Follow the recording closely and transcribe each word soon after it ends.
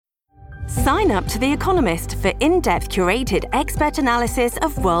Sign up to The Economist for in-depth curated expert analysis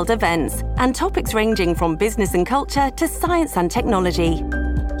of world events and topics ranging from business and culture to science and technology.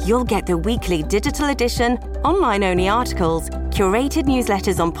 You'll get the weekly digital edition, online-only articles, curated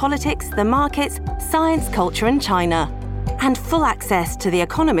newsletters on politics, the markets, science, culture and China, and full access to The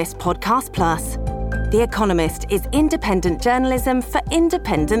Economist Podcast Plus. The Economist is independent journalism for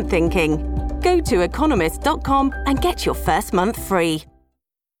independent thinking. Go to economist.com and get your first month free.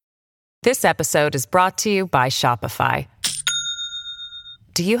 This episode is brought to you by Shopify.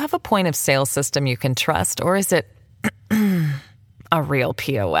 Do you have a point of sale system you can trust, or is it a real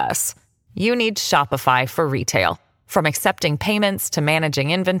POS? You need Shopify for retail. From accepting payments to managing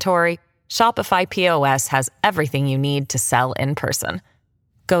inventory, Shopify POS has everything you need to sell in person.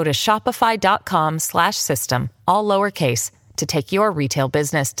 Go to shopify.com/system, all lowercase, to take your retail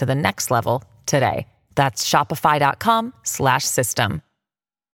business to the next level today. That's shopify.com/system.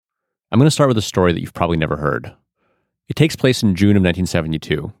 I'm going to start with a story that you've probably never heard. It takes place in June of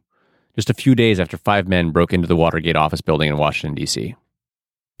 1972, just a few days after 5 men broke into the Watergate office building in Washington, D.C.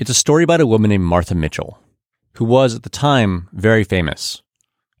 It's a story about a woman named Martha Mitchell, who was, at the time, very famous,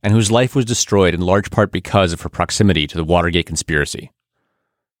 and whose life was destroyed in large part because of her proximity to the Watergate conspiracy.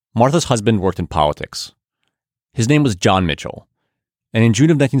 Martha's husband worked in politics. His name was John Mitchell, and in June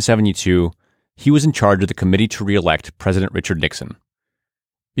of 1972, he was in charge of the committee to re-elect President Richard Nixon.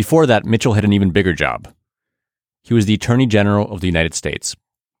 Before that, Mitchell had an even bigger job. He was the Attorney General of the United States.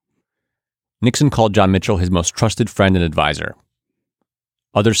 Nixon called John Mitchell his most trusted friend and advisor.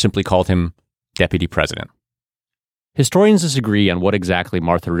 Others simply called him Deputy President. Historians disagree on what exactly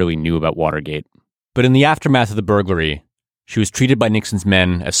Martha really knew about Watergate, but in the aftermath of the burglary, she was treated by Nixon's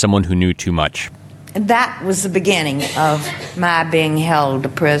men as someone who knew too much. That was the beginning of my being held a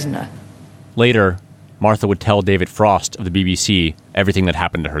prisoner. Later, Martha would tell David Frost of the BBC everything that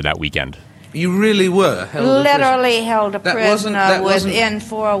happened to her that weekend. You really were held literally held a prisoner within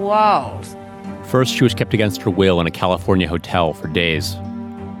 4 walls. First, she was kept against her will in a California hotel for days.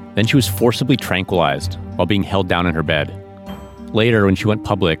 Then she was forcibly tranquilized while being held down in her bed. Later, when she went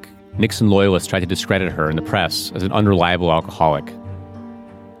public, Nixon loyalists tried to discredit her in the press as an unreliable alcoholic.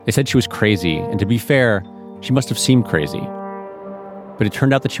 They said she was crazy, and to be fair, she must have seemed crazy. But it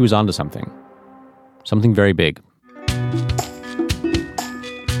turned out that she was onto something. Something very big.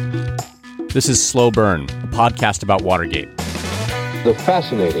 This is Slow Burn, a podcast about Watergate. The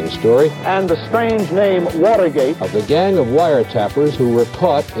fascinating story and the strange name Watergate of the gang of wiretappers who were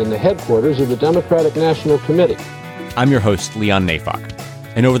caught in the headquarters of the Democratic National Committee. I'm your host, Leon Neyfakh,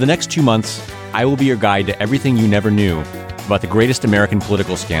 and over the next 2 months, I will be your guide to everything you never knew about the greatest American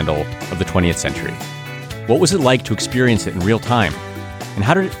political scandal of the 20th century. What was it like to experience it in real time? And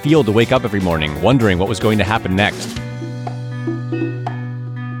how did it feel to wake up every morning wondering what was going to happen next?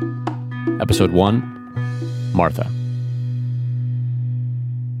 Episode 1, Martha.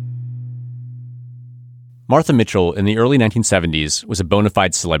 Martha Mitchell, in the early 1970s, was a bona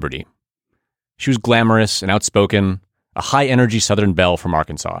fide celebrity. She was glamorous and outspoken, a high-energy Southern belle from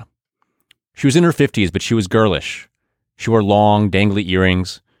Arkansas. She was in her 50s, but she was girlish. She wore long, dangly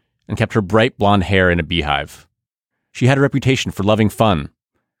earrings and kept her bright blonde hair in a beehive. She had a reputation for loving fun,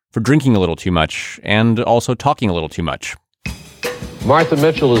 for drinking a little too much, and also talking a little too much. Martha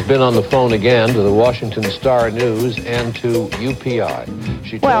Mitchell has been on the phone again to the Washington Star-News and to UPI.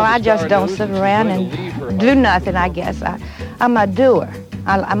 Well, I just don't sit around and do nothing, I guess. I'm a doer.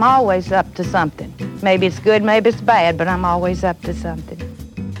 I'm always up to something. Maybe it's good, maybe it's bad, but I'm always up to something.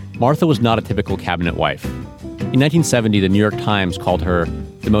 Martha was not a typical cabinet wife. In 1970, the New York Times called her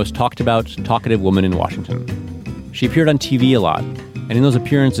the most talked-about, talkative woman in Washington. She appeared on TV a lot, and in those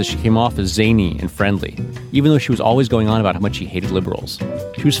appearances she came off as zany and friendly, even though she was always going on about how much she hated liberals.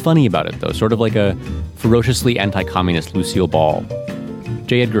 She was funny about it, though, sort of like a ferociously anti-communist Lucille Ball.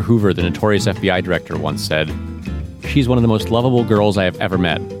 J. Edgar Hoover, the notorious FBI director, once said, "She's one of the most lovable girls I have ever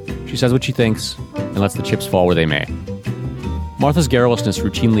met. She says what she thinks and lets the chips fall where they may." Martha's garrulousness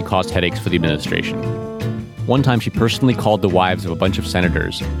routinely caused headaches for the administration. One time, she personally called the wives of a bunch of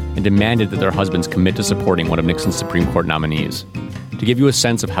senators and demanded that their husbands commit to supporting one of Nixon's Supreme Court nominees. To give you a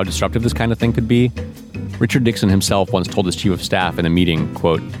sense of how disruptive this kind of thing could be, Richard Nixon himself once told his chief of staff in a meeting,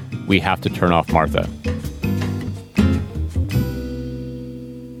 quote, "We have to turn off Martha."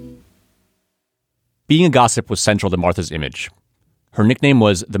 Being a gossip was central to Martha's image. Her nickname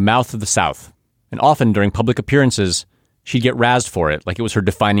was the Mouth of the South, and often during public appearances, she'd get razzed for it like it was her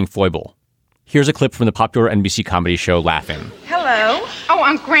defining foible. Here's a clip from the popular NBC comedy show Laugh-In. Hello.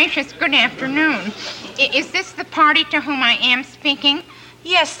 Oh, gracious, good afternoon. Is this the party to whom I am speaking?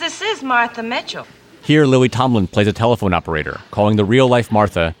 Yes, this is Martha Mitchell. Here, Lily Tomlin plays a telephone operator, calling the real-life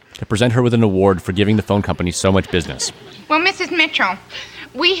Martha to present her with an award for giving the phone company so much business. Well, Mrs. Mitchell,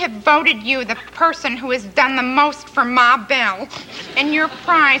 we have voted you the person who has done the most for Ma Bell, and your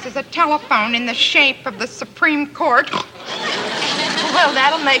prize is a telephone in the shape of the Supreme Court. Well,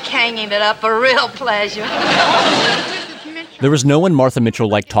 that'll make hanging it up a real pleasure. There was no one Martha Mitchell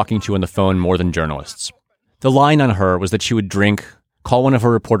liked talking to on the phone more than journalists. The line on her was that she would drink, call one of her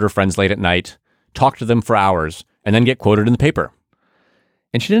reporter friends late at night, talk to them for hours, and then get quoted in the paper.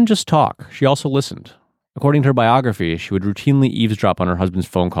 And she didn't just talk, she also listened. According to her biography, she would routinely eavesdrop on her husband's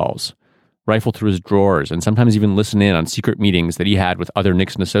phone calls, rifle through his drawers, and sometimes even listen in on secret meetings that he had with other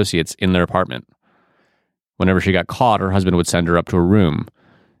Nixon associates in their apartment. Whenever she got caught, her husband would send her up to a room,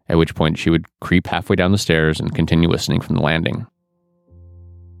 at which point she would creep halfway down the stairs and continue listening from the landing.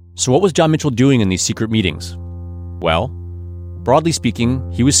 So what was John Mitchell doing in these secret meetings? Well, broadly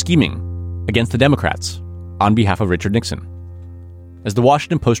speaking, he was scheming against the Democrats on behalf of Richard Nixon. As the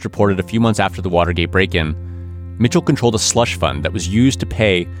Washington Post reported a few months after the Watergate break-in, Mitchell controlled a slush fund that was used to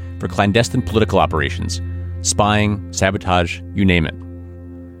pay for clandestine political operations, spying, sabotage, you name it.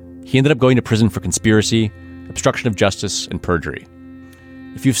 He ended up going to prison for conspiracy, obstruction of justice, and perjury.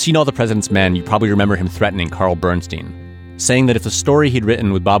 If you've seen All the President's Men, you probably remember him threatening Carl Bernstein, saying that if the story he'd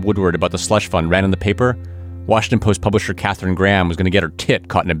written with Bob Woodward about the slush fund ran in the paper, Washington Post publisher Katharine Graham was going to get her tit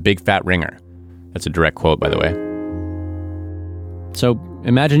caught in a big fat ringer. That's a direct quote, by the way. So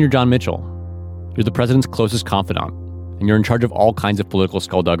imagine you're John Mitchell. You're the president's closest confidant, and you're in charge of all kinds of political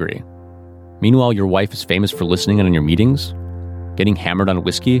skullduggery. Meanwhile, your wife is famous for listening in on your meetings, getting hammered on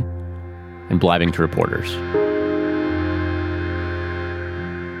whiskey, and blabbing to reporters.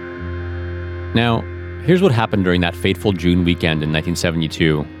 Now, here's what happened during that fateful June weekend in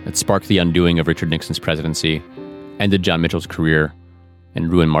 1972 that sparked the undoing of Richard Nixon's presidency, ended John Mitchell's career,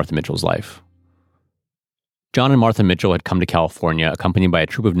 and ruined Martha Mitchell's life. John and Martha Mitchell had come to California accompanied by a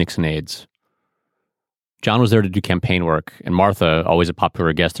troop of Nixon aides. John was there to do campaign work, and Martha, always a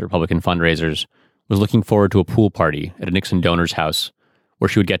popular guest at Republican fundraisers, was looking forward to a pool party at a Nixon donor's house where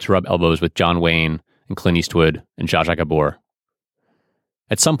she would get to rub elbows with John Wayne and Clint Eastwood and Zsa Zsa Gabor.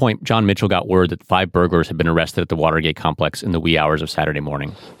 At some point, John Mitchell got word that 5 burglars had been arrested at the Watergate complex in the wee hours of Saturday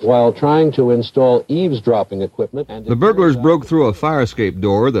morning. While trying to install eavesdropping equipment... The burglars broke through a fire escape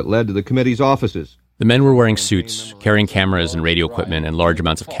door that led to the committee's offices. The men were wearing suits, carrying cameras and radio equipment and large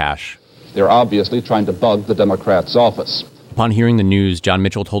amounts of cash. They're obviously trying to bug the Democrats' office. Upon hearing the news, John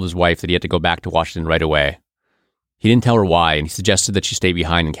Mitchell told his wife that he had to go back to Washington right away. He didn't tell her why, and he suggested that she stay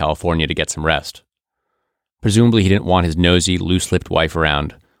behind in California to get some rest. Presumably, he didn't want his nosy, loose-lipped wife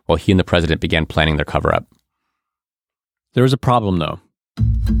around while he and the president began planning their cover-up. There was a problem, though.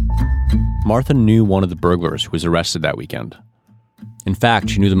 Martha knew one of the burglars who was arrested that weekend. In fact,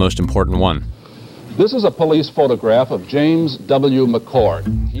 she knew the most important one. This is a police photograph of James W. McCord.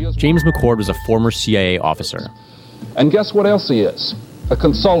 James McCord was a former CIA officer. And guess what else he is? A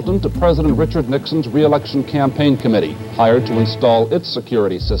consultant to President Richard Nixon's re-election campaign committee, hired to install its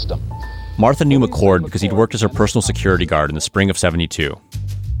security system. Martha knew McCord because he'd worked as her personal security guard in the spring of '72.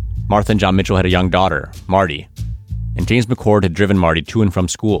 Martha and John Mitchell had a young daughter, Marty, and James McCord had driven Marty to and from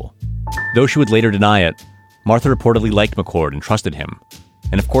school. Though she would later deny it, Martha reportedly liked McCord and trusted him.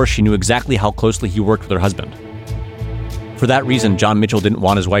 And of course, she knew exactly how closely he worked with her husband. For that reason, John Mitchell didn't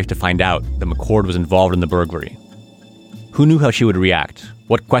want his wife to find out that McCord was involved in the burglary. Who knew how she would react,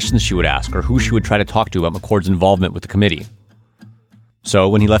 what questions she would ask, or who she would try to talk to about McCord's involvement with the committee? So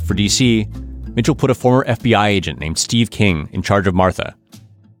when he left for D.C., Mitchell put a former FBI agent named Steve King in charge of Martha.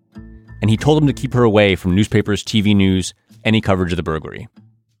 And he told him to keep her away from newspapers, TV news, any coverage of the burglary.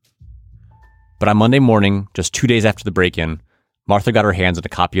 But on Monday morning, just 2 days after the break-in, Martha got her hands on a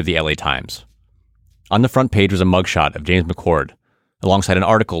copy of the LA Times. On the front page was a mugshot of James McCord, alongside an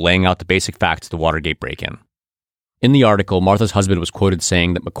article laying out the basic facts of the Watergate break-in. In the article, Martha's husband was quoted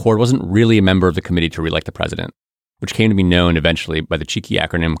saying that McCord wasn't really a member of the committee to re-elect the president, which came to be known eventually by the cheeky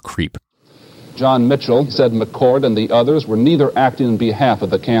acronym CREEP. John Mitchell said McCord and the others were neither acting on behalf of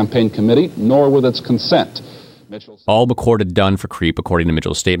the campaign committee nor with its consent. All McCord had done for CREEP, according to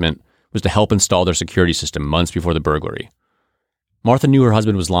Mitchell's statement, was to help install their security system months before the burglary. Martha knew her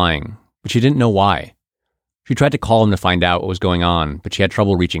husband was lying, but she didn't know why. She tried to call him to find out what was going on, but she had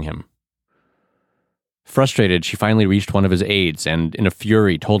trouble reaching him. Frustrated, she finally reached one of his aides and, in a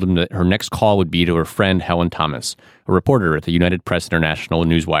fury, told him that her next call would be to her friend Helen Thomas, a reporter at the United Press International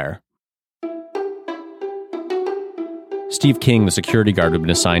Newswire. Steve King, the security guard who had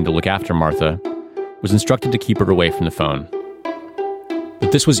been assigned to look after Martha, was instructed to keep her away from the phone.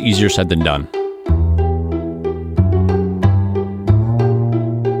 But this was easier said than done.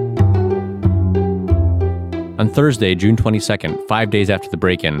 On Thursday, June 22nd, 5 days after the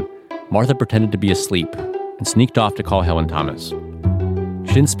break-in, Martha pretended to be asleep and sneaked off to call Helen Thomas.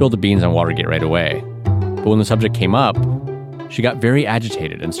 She didn't spill the beans on Watergate right away, but when the subject came up, she got very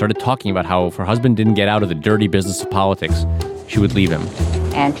agitated and started talking about how if her husband didn't get out of the dirty business of politics, she would leave him.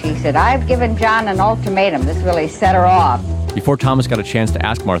 And she said, "I've given John an ultimatum." This really set her off. Before Thomas got a chance to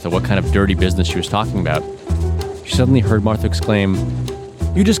ask Martha what kind of dirty business she was talking about, she suddenly heard Martha exclaim,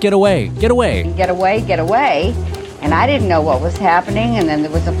 "You just get away, get away." Get away, get away. And I didn't know what was happening, and then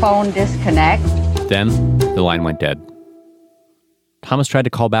there was a phone disconnect. Then the line went dead. Thomas tried to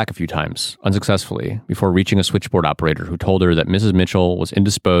call back a few times, unsuccessfully, before reaching a switchboard operator who told her that Mrs. Mitchell was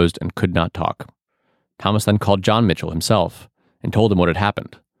indisposed and could not talk. Thomas then called John Mitchell himself and told him what had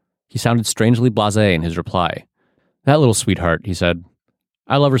happened. He sounded strangely blasé in his reply. "That little sweetheart," he said.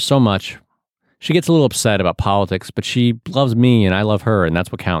 "I love her so much. She gets a little upset about politics, but she loves me and I love her, and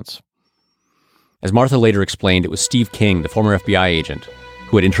that's what counts." As Martha later explained, it was Steve King, the former FBI agent,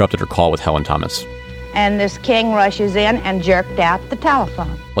 who had interrupted her call with Helen Thomas. And this King rushes in and jerked out the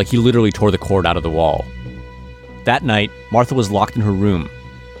telephone. Like he literally tore the cord out of the wall. That night, Martha was locked in her room,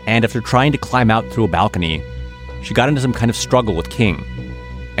 and after trying to climb out through a balcony, she got into some kind of struggle with King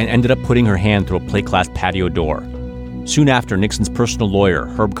and ended up putting her hand through a plate-glass patio door. Soon after, Nixon's personal lawyer,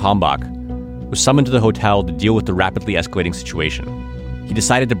 Herb Kalmbach, was summoned to the hotel to deal with the rapidly escalating situation. He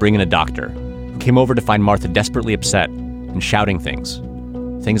decided to bring in a doctor, who came over to find Martha desperately upset and shouting things.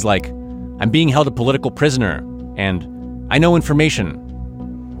 Things like, "I'm being held a political prisoner," and "I know information."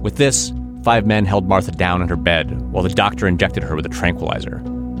 With this, 5 men held Martha down in her bed while the doctor injected her with a tranquilizer.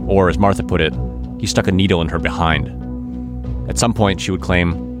 Or, as Martha put it, he stuck a needle in her behind. At some point, she would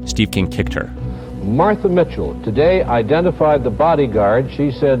claim, Steve King kicked her. Martha Mitchell today identified the bodyguard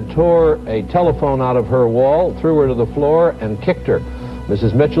she said tore a telephone out of her wall, threw her to the floor, and kicked her.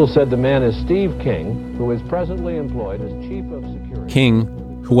 Mrs. Mitchell said the man is Steve King, who is presently employed as chief of security. King,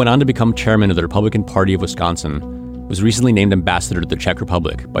 who went on to become chairman of the Republican Party of Wisconsin, was recently named ambassador to the Czech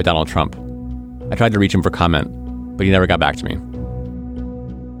Republic by Donald Trump. I tried to reach him for comment, but he never got back to me.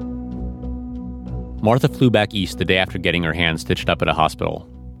 Martha flew back east the day after getting her hand stitched up at a hospital.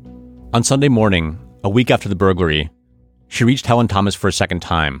 On Sunday morning, a week after the burglary, she reached Helen Thomas for a second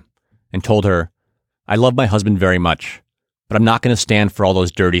time and told her, "I love my husband very much, but I'm not going to stand for all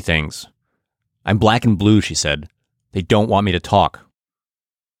those dirty things. I'm black and blue," she said. "They don't want me to talk."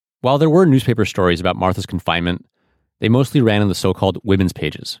 While there were newspaper stories about Martha's confinement, they mostly ran in the so-called women's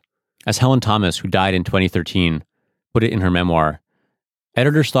pages. As Helen Thomas, who died in 2013, put it in her memoir,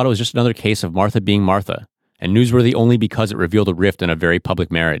 editors thought it was just another case of Martha being Martha, and newsworthy only because it revealed a rift in a very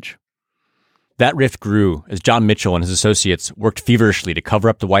public marriage. That rift grew as John Mitchell and his associates worked feverishly to cover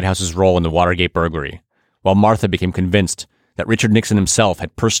up the White House's role in the Watergate burglary, while Martha became convinced that Richard Nixon himself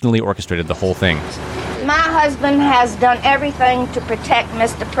had personally orchestrated the whole thing. My husband has done everything to protect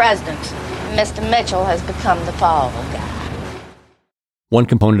Mr. President. Mr. Mitchell has become the fall guy. One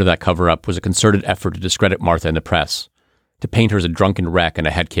component of that cover-up was a concerted effort to discredit Martha in the press, to paint her as a drunken wreck and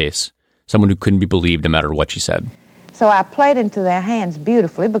a head case, someone who couldn't be believed no matter what she said. So I played into their hands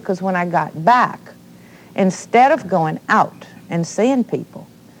beautifully because when I got back, instead of going out and seeing people,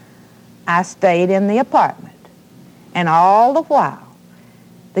 I stayed in the apartment. And all the while,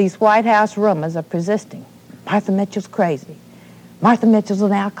 these White House rumors are persisting. Martha Mitchell's crazy. Martha Mitchell's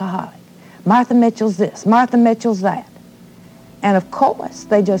an alcoholic. Martha Mitchell's this. Martha Mitchell's that. And of course,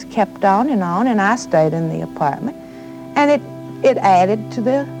 they just kept on, and I stayed in the apartment. And it added to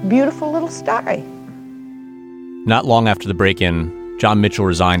the beautiful little story. Not long after the break-in, John Mitchell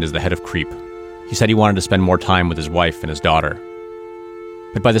resigned as the head of CREEP. He said he wanted to spend more time with his wife and his daughter.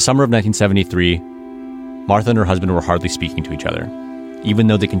 But by the summer of 1973, Martha and her husband were hardly speaking to each other, even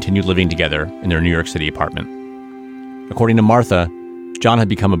though they continued living together in their New York City apartment. According to Martha, John had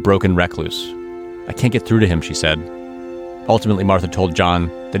become a broken recluse. "I can't get through to him," she said. Ultimately, Martha told John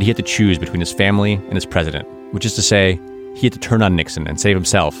that he had to choose between his family and his president, which is to say, he had to turn on Nixon and save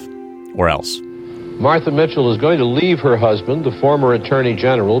himself, or else. Martha Mitchell is going to leave her husband, the former Attorney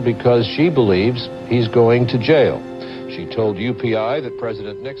General, because she believes he's going to jail. She told UPI that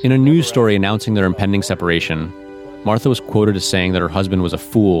President Nixon... In a news story announcing their impending separation, Martha was quoted as saying that her husband was a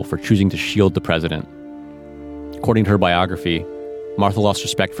fool for choosing to shield the president. According to her biography, Martha lost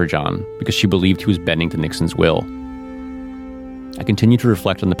respect for John because she believed he was bending to Nixon's will. "I continue to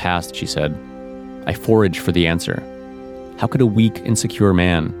reflect on the past," she said. "I forage for the answer. How could a weak, insecure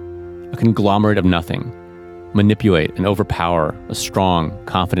man, a conglomerate of nothing, manipulate and overpower a strong,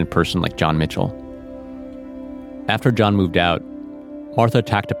 confident person like John Mitchell?" After John moved out, Martha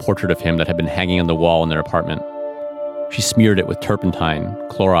attacked a portrait of him that had been hanging on the wall in their apartment. She smeared it with turpentine,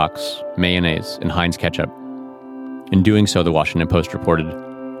 Clorox, mayonnaise, and Heinz ketchup. In doing so, the Washington Post reported,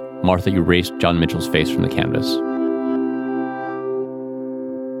 Martha erased John Mitchell's face from the canvas.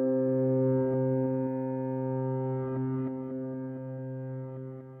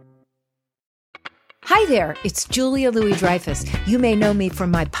 Hi there, it's Julia Louis-Dreyfus. You may know me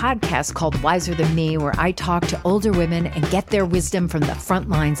from my podcast called Wiser Than Me, where I talk to older women and get their wisdom from the front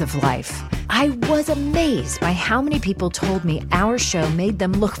lines of life. I was amazed by how many people told me our show made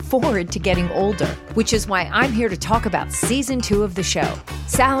them look forward to getting older, which is why I'm here to talk about Season 2 of the show.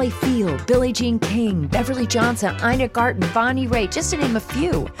 Sally Field, Billie Jean King, Beverly Johnson, Ina Garten, Bonnie Raitt, just to name a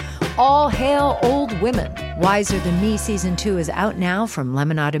few. All hail old women. Wiser Than Me Season 2 is out now from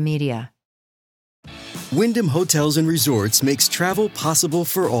Lemonada Media. Wyndham Hotels and Resorts makes travel possible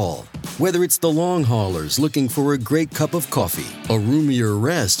for all. Whether it's the long haulers looking for a great cup of coffee, a roomier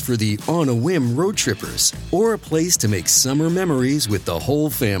rest for the on-a-whim road trippers, or a place to make summer memories with the whole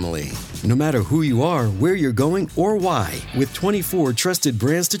family. No matter who you are, where you're going, or why, with 24 trusted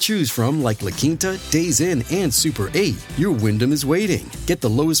brands to choose from like La Quinta, Days Inn, and Super 8, your Wyndham is waiting. Get the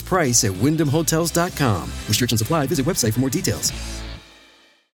lowest price at WyndhamHotels.com. Restrictions apply. Visit website for more details.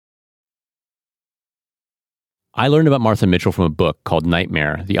 I learned about Martha Mitchell from a book called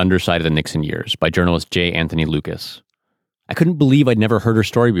Nightmare, The Underside of the Nixon Years by journalist J. Anthony Lucas. I couldn't believe I'd never heard her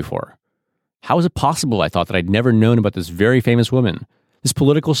story before. How was it possible, I thought, that I'd never known about this very famous woman, this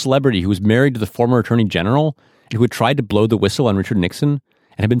political celebrity who was married to the former Attorney General and who had tried to blow the whistle on Richard Nixon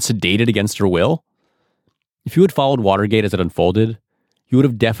and had been sedated against her will? If you had followed Watergate as it unfolded, you would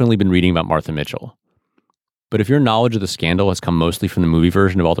have definitely been reading about Martha Mitchell. But if your knowledge of the scandal has come mostly from the movie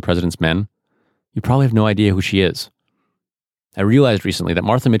version of All the President's Men, you probably have no idea who she is. I realized recently that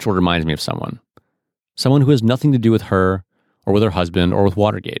Martha Mitchell reminds me of someone who has nothing to do with her or with her husband or with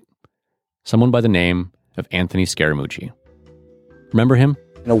Watergate. Someone by the name of Anthony Scaramucci. Remember him?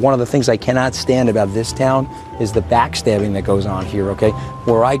 You know, one of the things I cannot stand about this town is the backstabbing that goes on here, okay?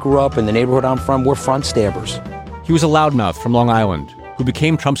 Where I grew up, in the neighborhood I'm from, we're front stabbers. He was a loudmouth from Long Island who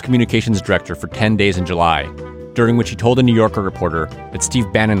became Trump's communications director for 10 days in July, during which he told a New Yorker reporter that Steve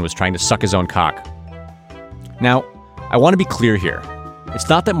Bannon was trying to suck his own cock. Now, I want to be clear here. It's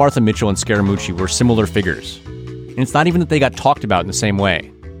not that Martha Mitchell and Scaramucci were similar figures. And it's not even that they got talked about in the same way.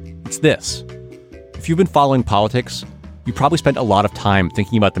 It's this. If you've been following politics, you probably spent a lot of time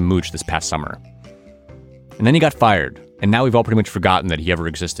thinking about the mooch this past summer. And then he got fired, and now we've all pretty much forgotten that he ever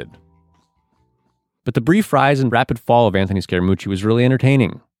existed. But the brief rise and rapid fall of Anthony Scaramucci was really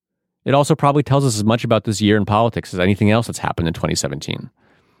entertaining. It also probably tells us as much about this year in politics as anything else that's happened in 2017.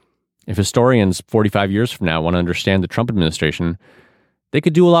 If historians 45 years from now want to understand the Trump administration, they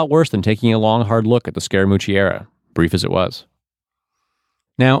could do a lot worse than taking a long, hard look at the Scaramucci era, brief as it was.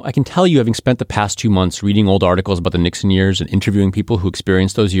 Now, I can tell you, having spent the past 2 months reading old articles about the Nixon years and interviewing people who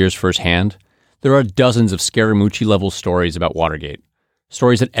experienced those years firsthand, there are dozens of Scaramucci-level stories about Watergate.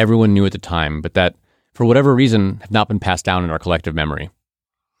 Stories that everyone knew at the time, but that, for whatever reason, have not been passed down in our collective memory.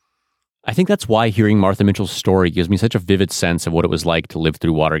 I think that's why hearing Martha Mitchell's story gives me such a vivid sense of what it was like to live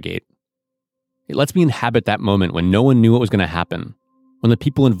through Watergate. It lets me inhabit that moment when no one knew what was going to happen, when the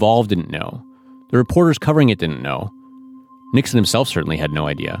people involved didn't know, the reporters covering it didn't know. Nixon himself certainly had no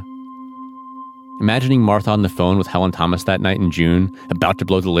idea. Imagining Martha on the phone with Helen Thomas that night in June, about to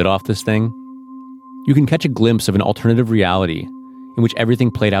blow the lid off this thing, you can catch a glimpse of an alternative reality in which everything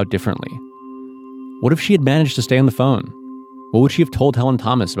played out differently. What if she had managed to stay on the phone? What would she have told Helen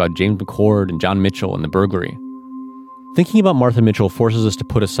Thomas about James McCord and John Mitchell and the burglary? Thinking about Martha Mitchell forces us to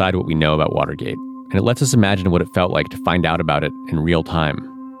put aside what we know about Watergate, and it lets us imagine what it felt like to find out about it in real time.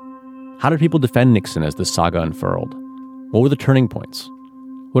 How did people defend Nixon as this saga unfurled? What were the turning points?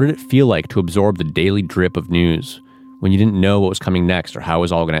 What did it feel like to absorb the daily drip of news when you didn't know what was coming next or how it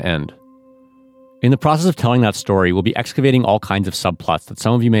was all going to end? In the process of telling that story, we'll be excavating all kinds of subplots that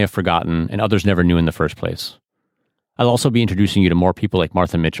some of you may have forgotten and others never knew in the first place. I'll also be introducing you to more people like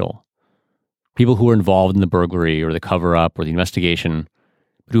Martha Mitchell, people who were involved in the burglary or the cover-up or the investigation,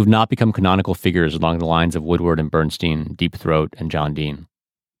 but who have not become canonical figures along the lines of Woodward and Bernstein, Deep Throat, and John Dean.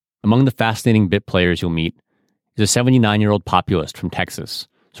 Among the fascinating bit players you'll meet is a 79-year-old populist from Texas,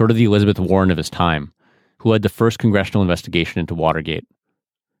 sort of the Elizabeth Warren of his time, who led the first congressional investigation into Watergate.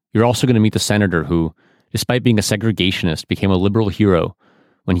 You're also going to meet the senator who, despite being a segregationist, became a liberal hero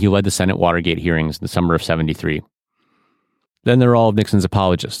when he led the Senate Watergate hearings in the summer of '73. Then there are all of Nixon's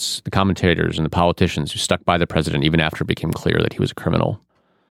apologists, the commentators, and the politicians who stuck by the president even after it became clear that he was a criminal.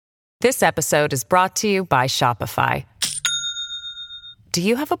 This episode is brought to you by Shopify. Do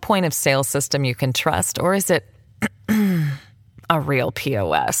you have a point of sale system you can trust, or is it a real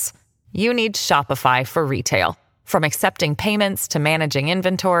POS? You need Shopify for retail. From accepting payments to managing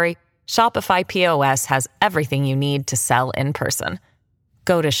inventory, Shopify POS has everything you need to sell in person.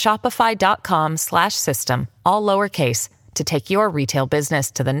 Go to shopify.com/system, all lowercase, to take your retail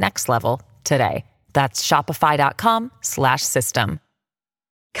business to the next level today. That's shopify.com/system.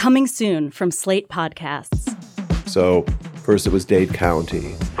 Coming soon from Slate Podcasts. So, first it was Dade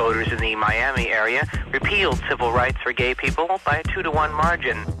County. Voters in the Miami area repealed civil rights for gay people by a 2-to-1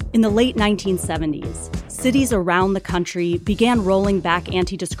 margin. In the late 1970s, cities around the country began rolling back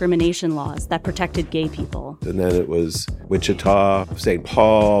anti-discrimination laws that protected gay people. And then it was Wichita, St.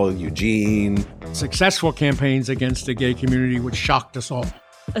 Paul, Eugene. Successful campaigns against the gay community, which shocked us all.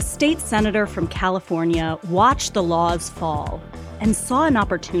 A state senator from California watched the laws fall and saw an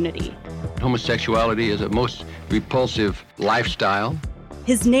opportunity. Homosexuality is a most repulsive lifestyle.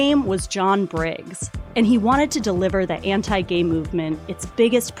 His name was John Briggs, and he wanted to deliver the anti-gay movement its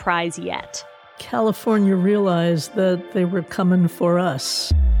biggest prize yet. California realized that they were coming for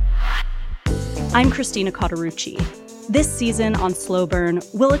us. I'm Christina Cauterucci. This season on Slow Burn,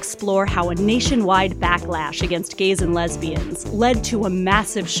 we'll explore how a nationwide backlash against gays and lesbians led to a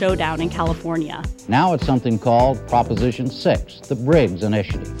massive showdown in California. Now it's something called Proposition 6, the Briggs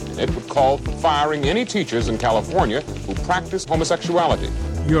Initiative. It would call for firing any teachers in California who practice homosexuality.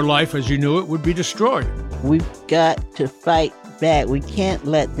 Your life as you knew it would be destroyed. We've got to fight back. We can't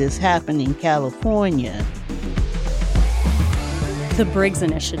let this happen in California. The Briggs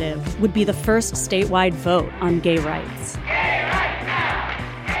Initiative would be the first statewide vote on gay rights. Gay rights now!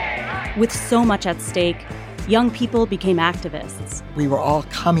 Gay rights! With so much at stake, young people became activists. We were all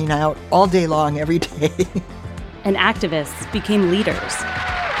coming out all day long, every day. And activists became leaders.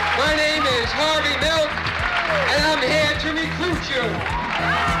 My name is Harvey Milk, and I'm here to recruit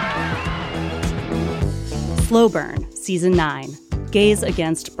you. Slow Burn, Season 9, Gays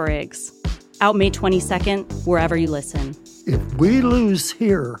Against Briggs. Out May 22nd, wherever you listen. If we lose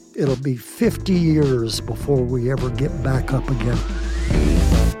here, it'll be 50 years before we ever get back up again.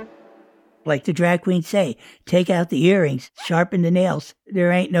 Like the drag queens say, take out the earrings, sharpen the nails.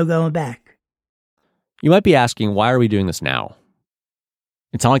 There ain't no going back. You might be asking, why are we doing this now?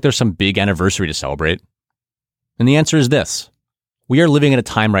 It's not like there's some big anniversary to celebrate. And the answer is this. We are living at a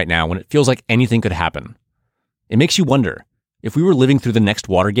time right now when it feels like anything could happen. It makes you wonder, if we were living through the next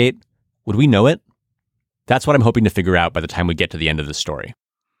Watergate, would we know it? That's what I'm hoping to figure out by the time we get to the end of this story.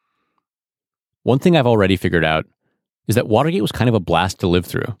 One thing I've already figured out is that Watergate was kind of a blast to live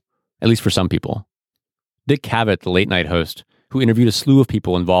through, at least for some people. Dick Cavett, the late-night host, who interviewed a slew of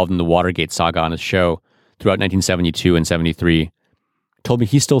people involved in the Watergate saga on his show throughout 1972 and 73, told me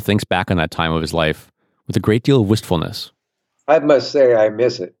he still thinks back on that time of his life with a great deal of wistfulness. I must say I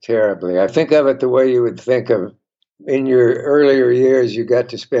miss it terribly. I think of it the way you would think of in your earlier years, you got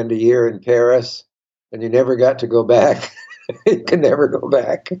to spend a year in Paris. And you never got to go back. You can never go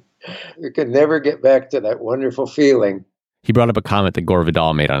back. You can never get back to that wonderful feeling. He brought up a comment that Gore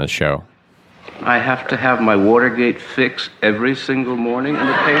Vidal made on his show. I have to have my Watergate fix every single morning in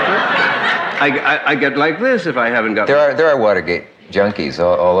the paper. I get like this if I haven't got... There are Watergate junkies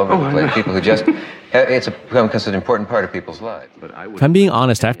all over the place. People who just... It's become an important part of people's lives. If I'm being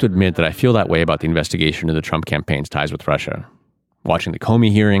honest, I have to admit that I feel that way about the investigation into the Trump campaign's ties with Russia. Watching the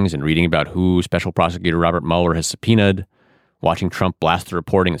Comey hearings and reading about who Special Prosecutor Robert Mueller has subpoenaed, watching Trump blast the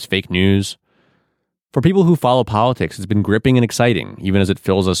reporting as fake news. For people who follow politics, it's been gripping and exciting, even as it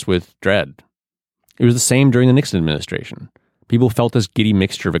fills us with dread. It was the same during the Nixon administration. People felt this giddy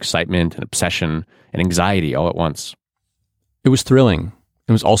mixture of excitement and obsession and anxiety all at once. It was thrilling.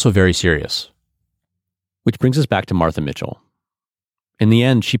 It was also very serious. Which brings us back to Martha Mitchell. In the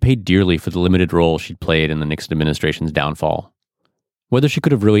end, she paid dearly for the limited role she'd played in the Nixon administration's downfall. Whether she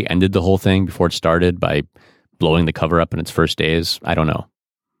could have really ended the whole thing before it started by blowing the cover up in its first days, I don't know.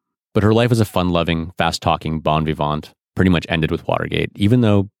 But her life as a fun-loving, fast-talking bon vivant pretty much ended with Watergate, even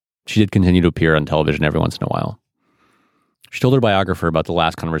though she did continue to appear on television every once in a while. She told her biographer about the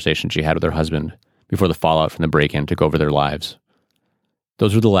last conversation she had with her husband before the fallout from the break-in took over their lives.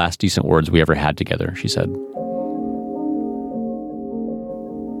 Those were the last decent words we ever had together, she said. In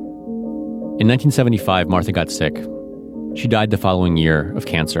 1975, Martha got sick. She died the following year of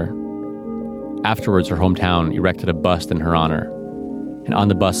cancer. Afterwards, her hometown erected a bust in her honor, and on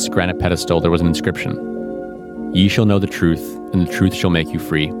the bust's granite pedestal there was an inscription: "Ye shall know the truth, and the truth shall make you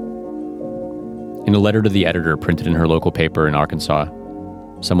free." In a letter to the editor printed in her local paper in Arkansas,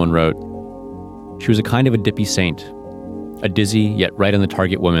 someone wrote, "She was a kind of a dippy saint, a dizzy yet right on the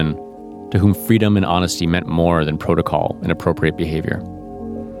target woman to whom freedom and honesty meant more than protocol and appropriate behavior."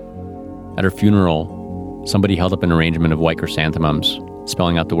 At her funeral, somebody held up an arrangement of white chrysanthemums,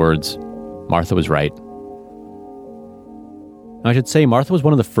 spelling out the words, "Martha was right." I should say Martha was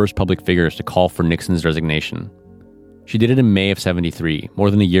one of the first public figures to call for Nixon's resignation. She did it in May of '73,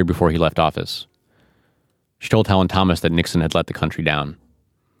 more than a year before he left office. She told Helen Thomas that Nixon had let the country down.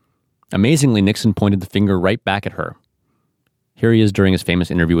 Amazingly, Nixon pointed the finger right back at her. Here he is during his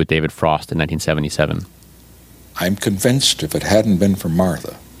famous interview with David Frost in 1977. I'm convinced if it hadn't been for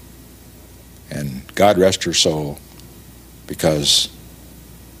Martha, and God rest her soul, because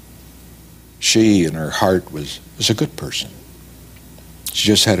she in her heart was a good person. She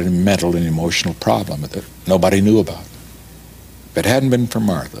just had a mental and emotional problem that nobody knew about. If it hadn't been for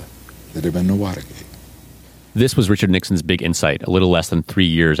Martha, there'd have been no Watergate. This was Richard Nixon's big insight, a little less than 3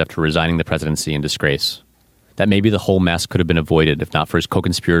 years after resigning the presidency in disgrace. That maybe the whole mess could have been avoided if not for his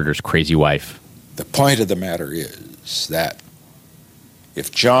co-conspirator's crazy wife. The point of the matter is that if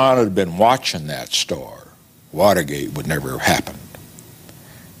John had been watching that store, Watergate would never have happened.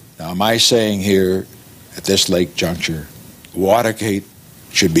 Now, am I saying here at this late juncture, Watergate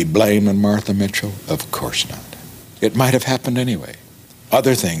should be blamed on Martha Mitchell? Of course not. It might have happened anyway.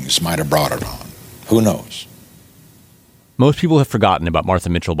 Other things might have brought it on. Who knows? Most people have forgotten about Martha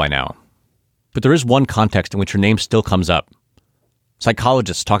Mitchell by now. But there is one context in which her name still comes up.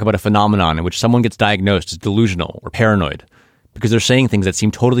 Psychologists talk about a phenomenon in which someone gets diagnosed as delusional or paranoid because they're saying things that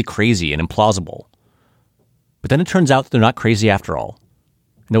seem totally crazy and implausible. But then it turns out that they're not crazy after all,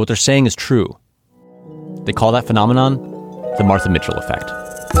 and that what they're saying is true. They call that phenomenon the Martha Mitchell effect.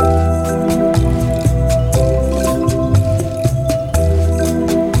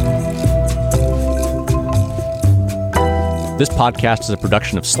 This podcast is a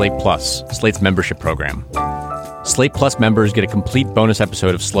production of Slate Plus, Slate's membership program. Slate Plus members get a complete bonus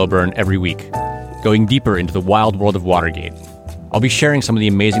episode of Slow Burn every week, going deeper into the wild world of Watergate. I'll be sharing some of the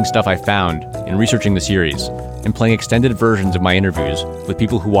amazing stuff I found in researching the series and playing extended versions of my interviews with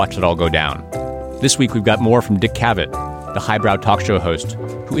people who watched it all go down. This week we've got more from Dick Cavett, the highbrow talk show host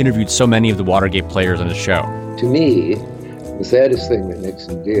who interviewed so many of the Watergate players on his show. To me, the saddest thing that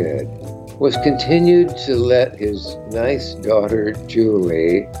Nixon did was continued to let his nice daughter,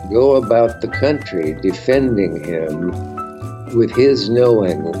 Julie, go about the country defending him with his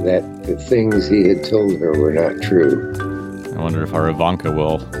knowing that the things he had told her were not true. I wonder if our Ivanka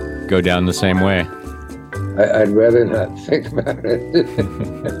will go down the same way. I'd rather not think about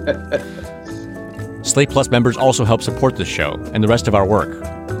it. Slate Plus members also help support this show and the rest of our work.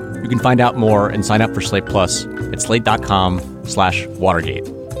 You can find out more and sign up for Slate Plus at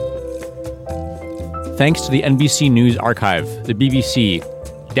slate.com/Watergate. Thanks to the NBC News Archive, the BBC,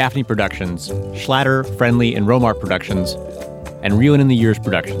 Daphne Productions, Schlatter, Friendly, and Romar Productions, and Reelin' in the Years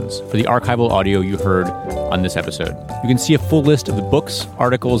Productions for the archival audio you heard on this episode. You can see a full list of the books,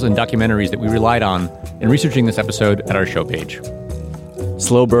 articles, and documentaries that we relied on in researching this episode at our show page.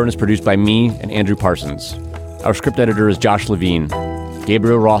 Slow Burn is produced by me and Andrew Parsons. Our script editor is Josh Levine.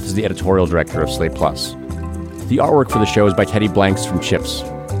 Gabriel Roth is the editorial director of Slate Plus. The artwork for the show is by Teddy Blanks from Chips.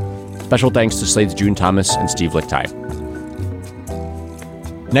 Special thanks to Slate's June Thomas and Steve Lichtai.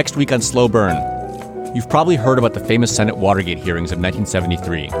 Next week on Slow Burn, you've probably heard about the famous Senate Watergate hearings of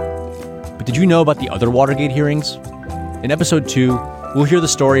 1973. But did you know about the other Watergate hearings? In episode 2, we'll hear the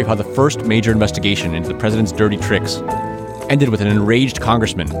story of how the first major investigation into the president's dirty tricks ended with an enraged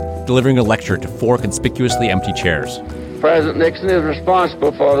congressman delivering a lecture to 4 conspicuously empty chairs. President Nixon is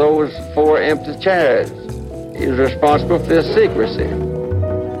responsible for those 4 empty chairs. He was responsible for this secrecy.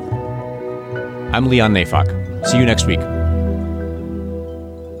 I'm Leon Neyfakh. See you next week.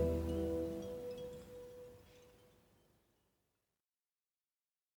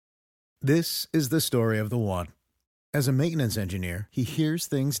 This is the story of the one. As a maintenance engineer, he hears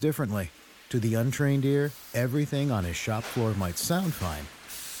things differently. To the untrained ear, everything on his shop floor might sound fine,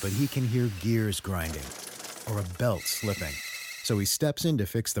 but he can hear gears grinding or a belt slipping. So he steps in to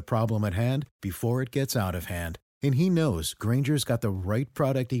fix the problem at hand before it gets out of hand. And he knows Grainger's got the right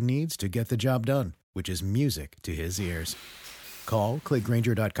product he needs to get the job done, which is music to his ears. Call, click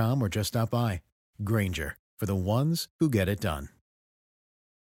Grainger.com, or just stop by. Grainger, for the ones who get it done.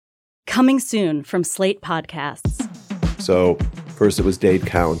 Coming soon from Slate Podcasts. So, first it was Dade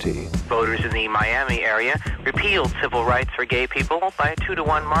County. Voters in the Miami area repealed civil rights for gay people by a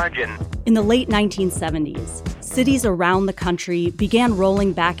 2-to-1 margin. In the late 1970s, cities around the country began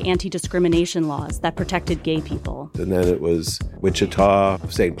rolling back anti-discrimination laws that protected gay people. And then it was Wichita,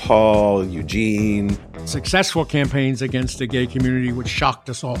 St. Paul, Eugene. Successful campaigns against the gay community, which shocked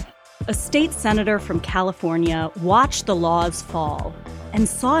us all. A state senator from California watched the laws fall and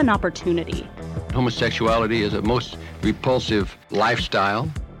saw an opportunity. Homosexuality is a most repulsive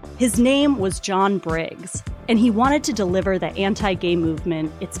lifestyle. His name was John Briggs, and he wanted to deliver the anti-gay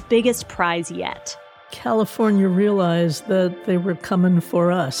movement its biggest prize yet: California realized that they were coming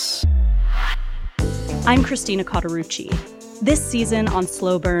for us. I'm Christina Cauterucci. This season on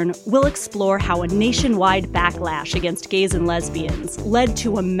Slow Burn, we'll explore how a nationwide backlash against gays and lesbians led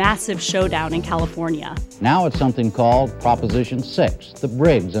to a massive showdown in California. Now it's something called Proposition 6, the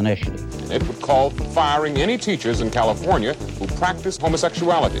Briggs Initiative. It would call firing any teachers in California who practice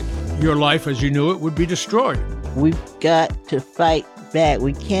homosexuality. Your life as you knew it would be destroyed. We've got to fight back.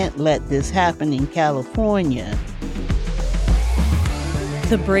 We can't let this happen in California.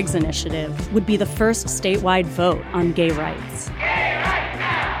 The Briggs Initiative would be the first statewide vote on gay rights. Gay rights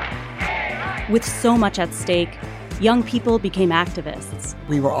now! Gay rights! With so much at stake, young people became activists.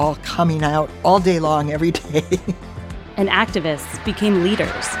 We were all coming out all day long, every day. And activists became leaders.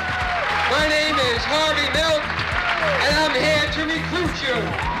 My name is Harvey Milk, and I'm here to recruit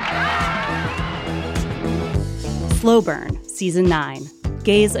you. Slow Burn, Season 9,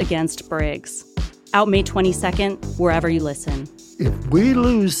 Gays Against Briggs. Out May 22nd, wherever you listen. If we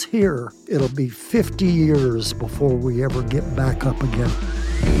lose here, it'll be 50 years before we ever get back up again.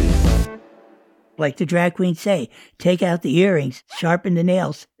 Like the drag queens say, take out the earrings, sharpen the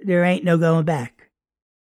nails. There ain't no going back.